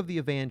work of the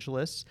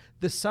evangelists,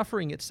 the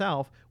suffering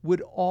itself,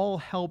 would all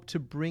help to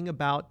bring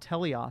about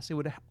teleos. It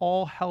would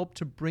all help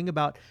to bring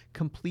about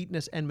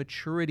completeness and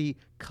maturity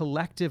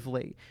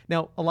collectively.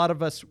 Now, a lot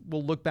of us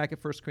will look back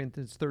at 1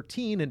 Corinthians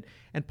 13,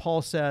 and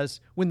Paul says,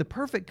 when the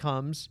perfect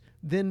comes,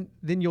 then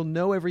you'll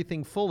know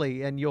everything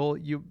fully, and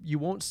you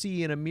won't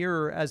see in a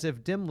mirror as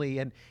if dimly,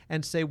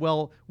 and say,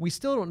 well, we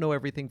still don't know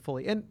everything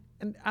fully. And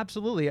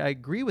absolutely, I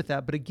agree with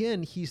that. But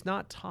again, he's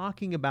not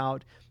talking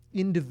about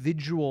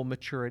individual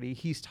maturity.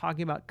 He's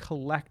talking about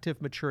collective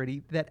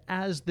maturity, that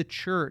as the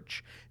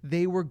church,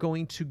 they were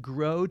going to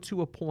grow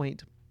to a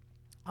point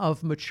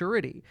of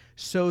maturity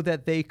so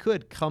that they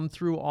could come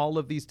through all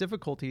of these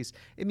difficulties.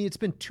 I mean, it's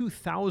been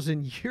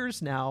 2,000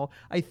 years now.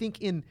 I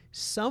think in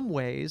some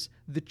ways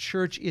the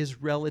church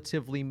is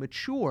relatively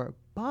mature,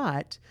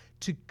 but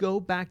to go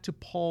back to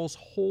Paul's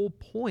whole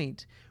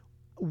point,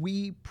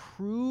 we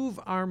prove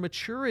our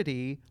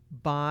maturity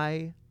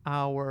by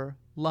our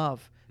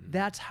love.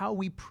 That's how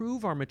we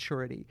prove our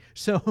maturity.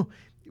 So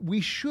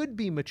we should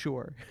be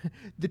mature.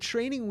 The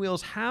training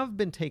wheels have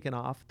been taken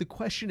off. The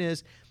question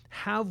is,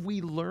 have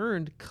we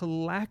learned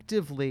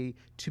collectively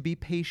to be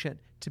patient,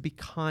 to be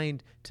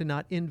kind, to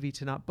not envy,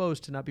 to not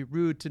boast, to not be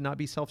rude, to not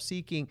be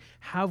self-seeking?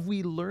 Have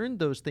we learned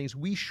those things?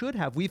 We should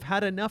have. We've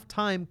had enough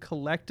time,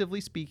 collectively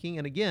speaking,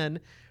 and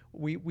again,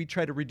 we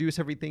try to reduce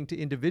everything to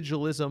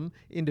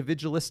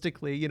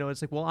individualistically.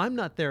 It's like, well, I'm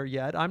not there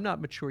yet. I'm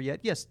not mature yet.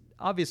 Yes,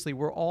 obviously,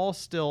 we're all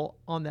still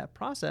on that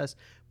process,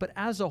 but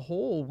as a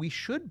whole, we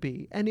should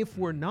be. And if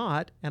we're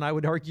not, and I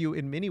would argue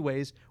in many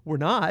ways we're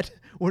not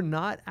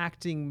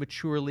acting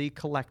maturely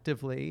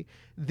collectively,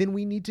 then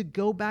we need to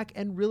go back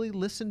and really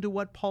listen to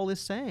what Paul is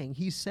saying.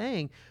 He's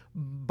saying,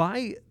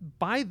 by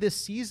this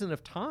season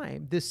of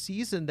time, this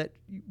season that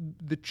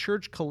the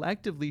church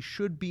collectively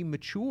should be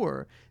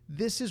mature,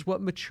 this is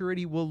what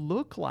maturity will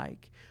look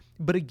like.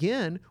 But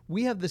again,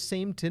 we have the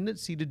same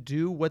tendency to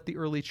do what the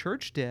early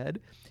church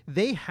did.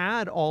 They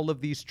had all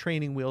of these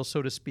training wheels,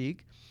 so to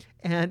speak,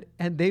 and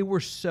they were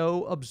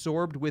so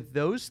absorbed with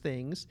those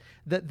things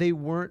that they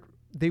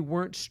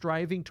weren't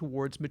striving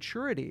towards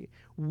maturity.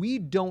 We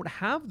don't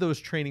have those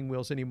training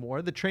wheels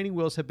anymore. The training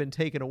wheels have been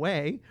taken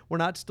away. We're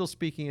not still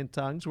speaking in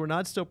tongues. We're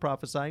not still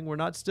prophesying. We're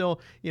not still,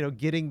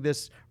 getting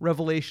this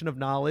revelation of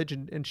knowledge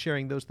and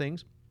sharing those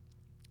things.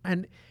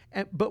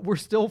 But we're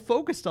still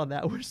focused on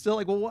that. We're still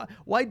like, well,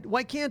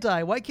 why can't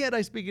I? Why can't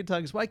I speak in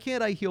tongues? Why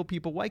can't I heal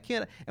people? Why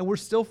can't I? And we're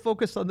still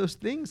focused on those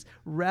things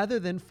rather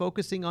than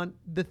focusing on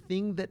the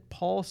thing that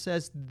Paul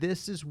says,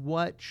 this is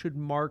what should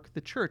mark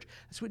the church.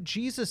 That's what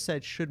Jesus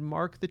said should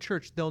mark the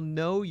church. They'll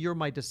know you're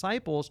my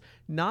disciples,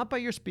 not by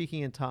your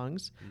speaking in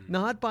tongues,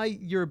 not by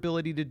your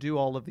ability to do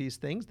all of these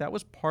things. That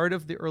was part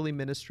of the early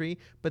ministry,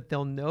 but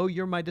they'll know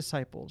you're my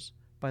disciples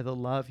by the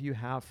love you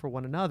have for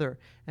one another.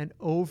 And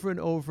over and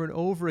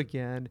over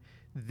again,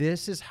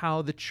 this is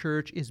how the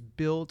church is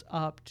built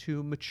up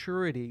to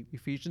maturity.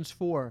 Ephesians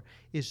 4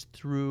 is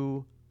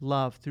through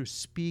love, through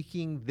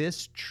speaking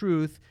this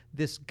truth,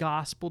 this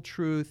gospel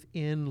truth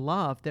in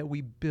love, that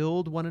we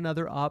build one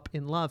another up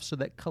in love so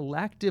that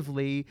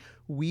collectively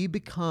we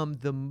become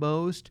the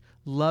most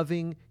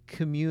loving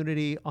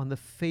community on the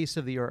face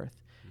of the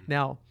earth.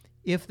 Now,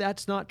 if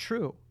that's not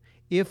true,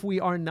 if we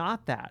are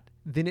not that,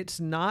 then it's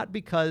not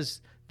because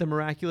the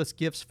miraculous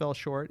gifts fell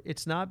short.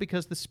 It's not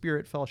because the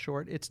Spirit fell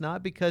short. It's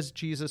not because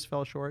Jesus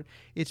fell short.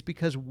 It's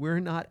because we're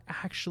not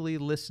actually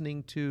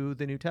listening to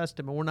the New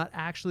Testament. We're not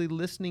actually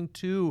listening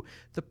to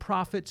the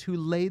prophets who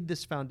laid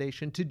this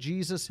foundation, to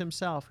Jesus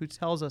himself, who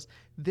tells us,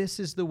 this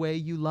is the way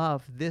you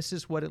love. This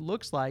is what it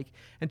looks like.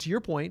 And to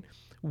your point,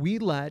 we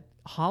let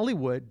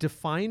Hollywood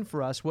define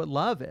for us what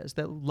love is,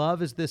 that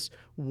love is this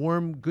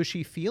warm,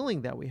 gushy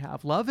feeling that we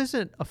have. Love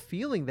isn't a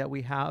feeling that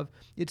we have.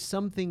 It's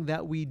something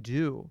that we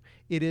do.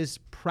 It is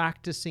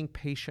practicing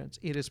patience.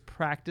 It is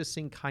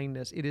practicing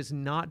kindness. It is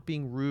not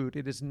being rude.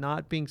 It is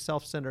not being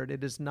self-centered.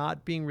 It is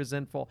not being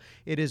resentful.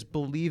 It is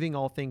believing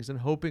all things and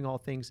hoping all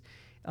things.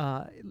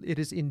 It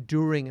is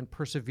enduring and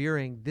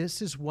persevering.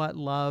 This is what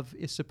love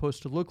is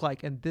supposed to look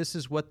like, and this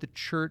is what the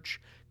church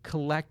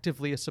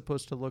collectively is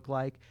supposed to look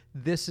like.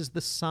 This is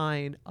the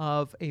sign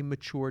of a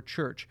mature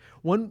church.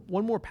 One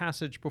more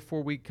passage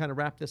before we kind of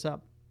wrap this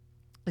up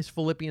is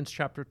Philippians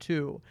chapter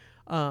 2.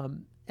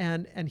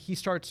 And he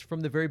starts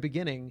from the very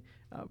beginning.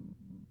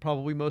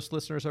 Probably most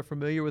listeners are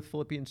familiar with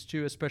Philippians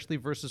 2, especially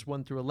verses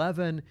 1 through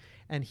 11.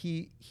 And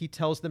he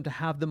tells them to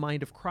have the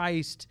mind of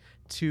Christ,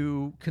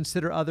 to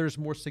consider others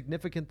more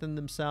significant than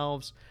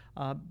themselves.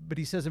 But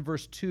he says in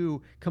verse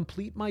 2,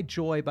 complete my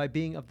joy by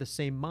being of the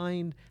same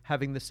mind,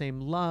 having the same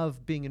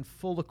love, being in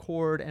full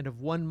accord and of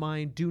one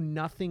mind. Do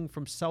nothing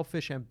from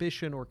selfish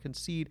ambition or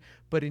conceit,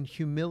 but in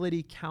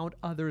humility count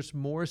others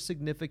more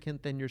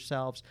significant than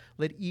yourselves.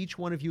 Let each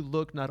one of you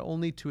look not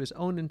only to his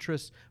own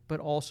interests, but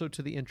also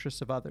to the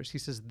interests of others. He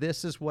says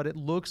this is what it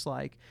looks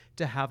like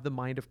to have the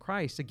mind of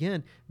Christ.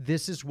 Again,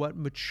 this is what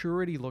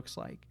maturity looks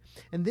like.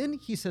 And then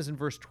he says in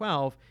verse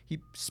 12, he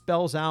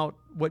spells out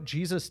what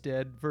Jesus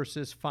did,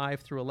 verses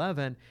 5 through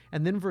 11.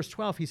 And then verse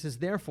 12, he says,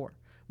 therefore,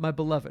 my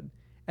beloved,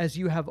 as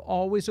you have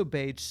always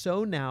obeyed,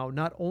 so now,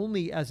 not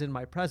only as in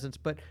my presence,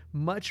 but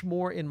much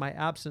more in my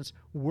absence,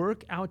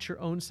 work out your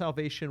own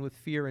salvation with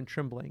fear and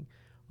trembling.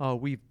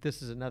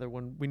 This is another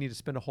one. We need to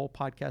spend a whole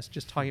podcast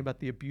just talking about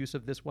the abuse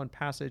of this one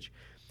passage.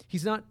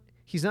 He's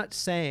not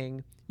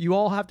saying you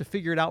all have to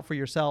figure it out for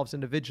yourselves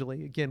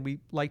individually. Again, we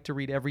like to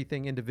read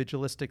everything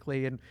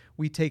individualistically, and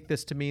we take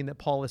this to mean that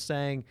Paul is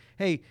saying,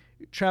 hey,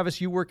 Travis,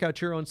 you work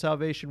out your own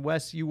salvation.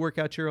 Wes, you work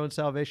out your own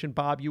salvation.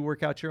 Bob, you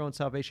work out your own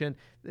salvation.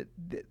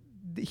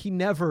 he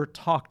never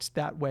talked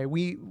that way.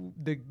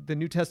 The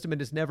New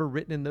Testament is never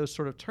written in those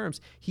sort of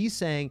terms. He's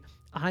saying,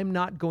 I'm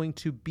not going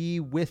to be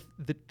with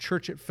the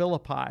church at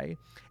Philippi,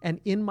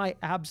 and in my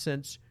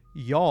absence,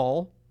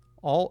 y'all,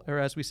 all, or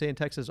as we say in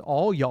Texas,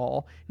 all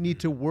y'all need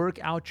to work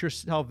out your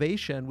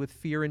salvation with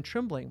fear and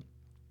trembling.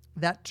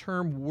 That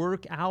term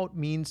work out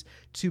means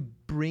to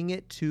bring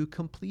it to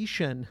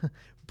completion,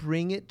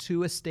 bring it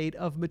to a state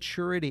of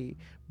maturity,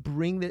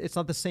 it's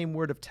not the same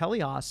word of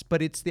teleos,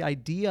 but it's the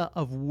idea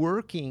of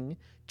working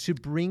to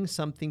bring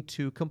something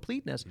to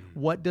completeness.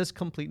 What does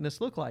completeness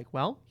look like?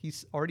 Well,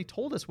 he's already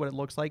told us what it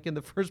looks like in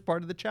the first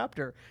part of the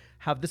chapter.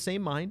 Have the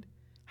same mind,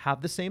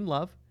 have the same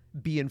love,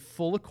 be in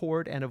full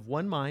accord and of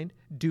one mind,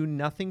 do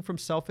nothing from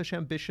selfish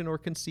ambition or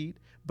conceit,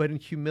 but in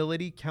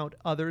humility count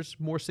others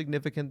more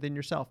significant than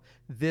yourself.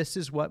 This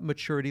is what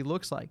maturity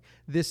looks like.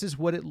 This is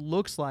what it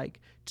looks like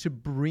to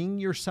bring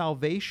your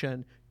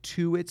salvation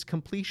to its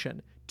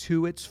completion,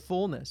 to its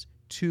fullness,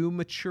 to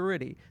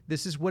maturity.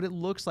 This is what it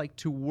looks like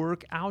to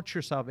work out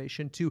your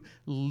salvation, to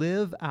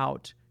live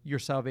out your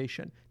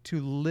salvation, to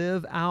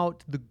live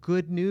out the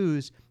good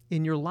news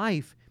in your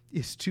life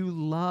is to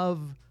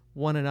love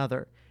one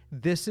another.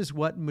 This is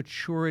what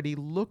maturity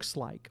looks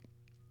like.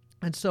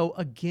 And so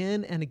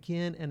again and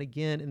again and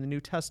again in the New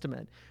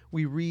Testament,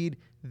 we read,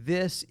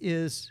 this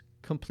is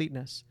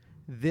completeness.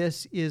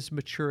 This is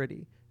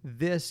maturity.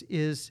 This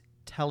is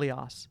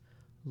teleos.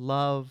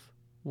 Love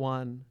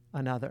one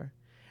another.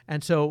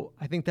 And so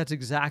I think that's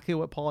exactly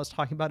what Paul is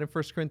talking about in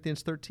 1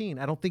 Corinthians 13.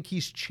 I don't think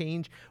he's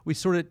changed. We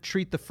sort of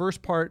treat the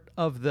first part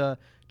of the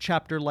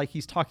chapter like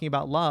he's talking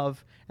about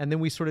love, and then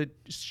we sort of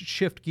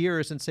shift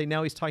gears and say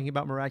now he's talking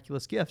about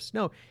miraculous gifts.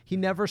 No, he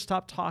never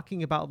stopped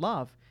talking about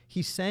love.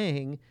 He's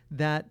saying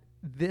that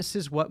this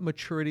is what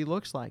maturity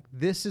looks like.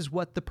 This is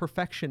what the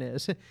perfection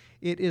is.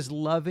 It is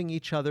loving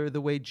each other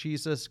the way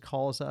Jesus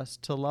calls us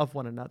to love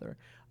one another.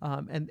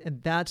 And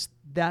that's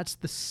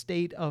the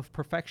state of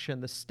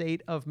perfection, the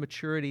state of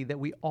maturity that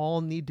we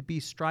all need to be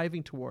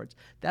striving towards.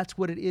 That's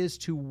what it is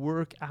to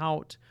work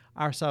out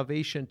our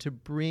salvation, to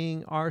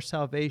bring our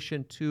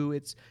salvation to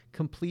its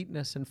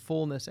completeness and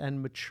fullness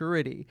and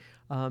maturity.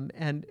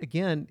 And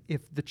again,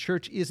 if the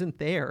church isn't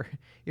there,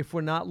 if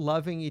we're not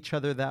loving each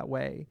other that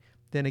way,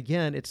 then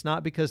again, it's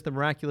not because the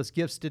miraculous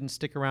gifts didn't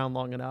stick around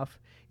long enough.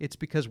 It's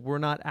because we're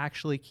not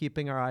actually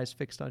keeping our eyes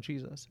fixed on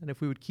Jesus. And if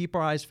we would keep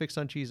our eyes fixed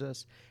on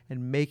Jesus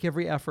and make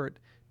every effort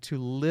to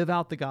live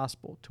out the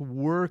gospel, to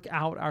work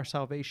out our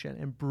salvation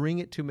and bring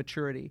it to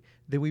maturity,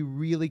 then we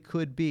really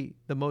could be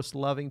the most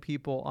loving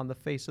people on the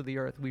face of the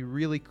earth. We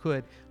really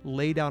could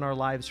lay down our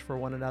lives for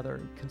one another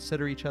and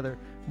consider each other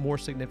more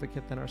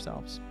significant than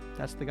ourselves.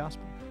 That's the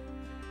gospel.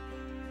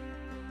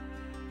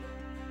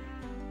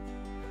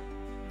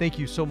 Thank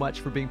you so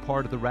much for being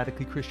part of the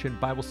Radically Christian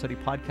Bible Study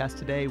Podcast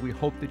today. We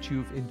hope that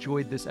you've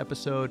enjoyed this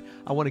episode.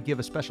 I want to give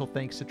a special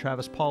thanks to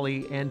Travis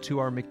Pauly and to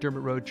our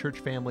McDermott Road Church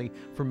family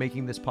for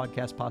making this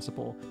podcast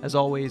possible. As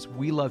always,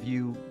 we love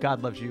you,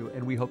 God loves you,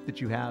 and we hope that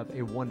you have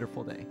a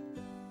wonderful day.